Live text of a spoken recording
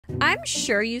I'm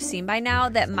sure you've seen by now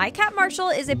that my cat Marshall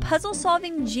is a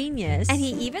puzzle-solving genius, and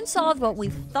he even solved what we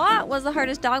thought was the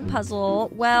hardest dog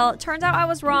puzzle. Well, it turns out I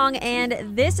was wrong,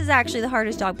 and this is actually the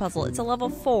hardest dog puzzle. It's a level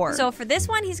 4. So for this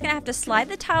one, he's gonna have to slide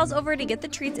the tiles over to get the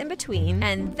treats in between,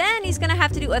 and then he's gonna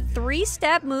have to do a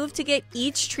 3-step move to get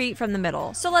each treat from the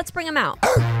middle. So let's bring him out.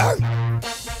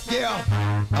 Yeah,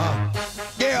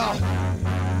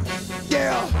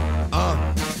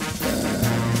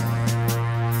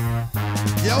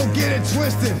 Yo, get it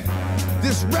twisted.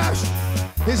 This rush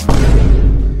is...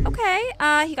 Okay,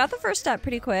 he got the first step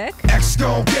pretty quick. X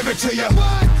gon' give it to you.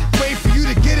 Wait for you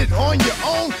to get it on your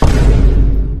own.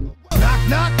 Knock,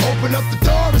 knock, open up the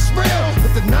door, it's real.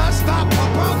 With the non-stop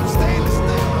pop out, stainless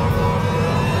steel.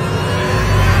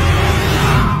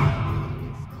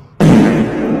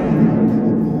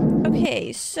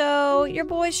 Okay, so your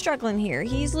boy's struggling here.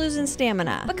 He's losing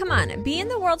stamina. But come on, being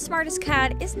the world's smartest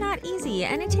cat is not easy,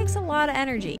 and it takes a lot of energy.